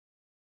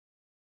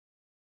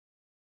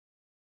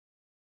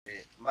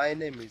My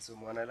name is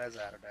Umwana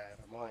Lazaro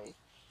Daramoy.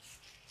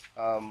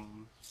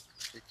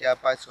 The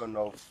chairperson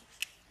of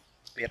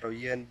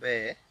Petroyen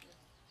Bay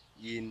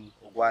in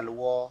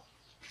Ogwalwo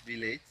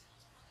village,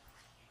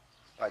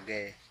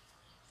 Page.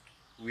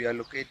 We are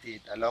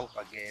located along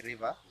Page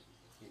River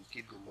in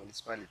Kigu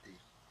municipality.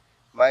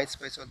 My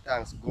special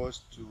thanks goes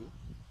to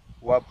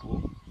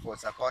Wapu for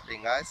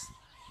supporting us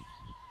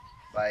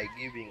by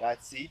giving us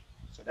seed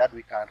so that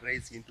we can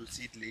raise into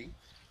seedling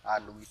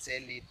and we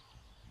sell it,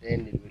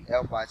 then it will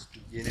help us to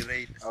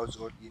generate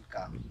household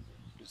income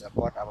to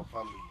support our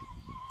family.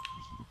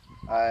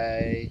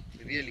 I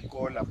really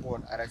call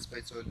upon other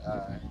special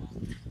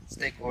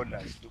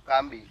stakeholders to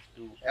come in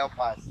to help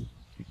us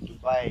to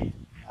buy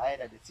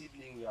either the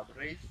seedling we have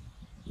raised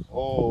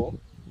or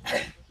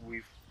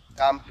we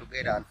come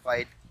together and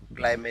fight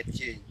climate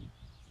change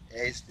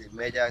as the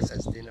major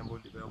sustainable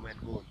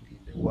development goal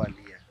in the world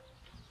here.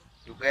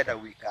 Together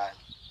we can.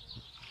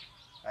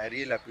 I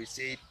really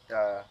appreciate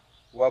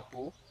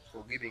Wapu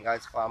for giving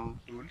us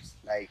farm tools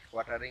like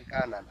watering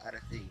can and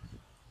other things.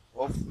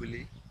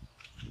 Hopefully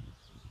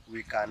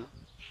we can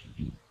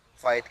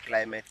fight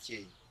climate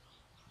change.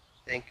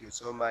 Thank you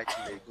so much.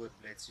 May God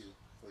bless you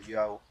for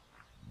your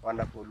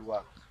wonderful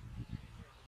work.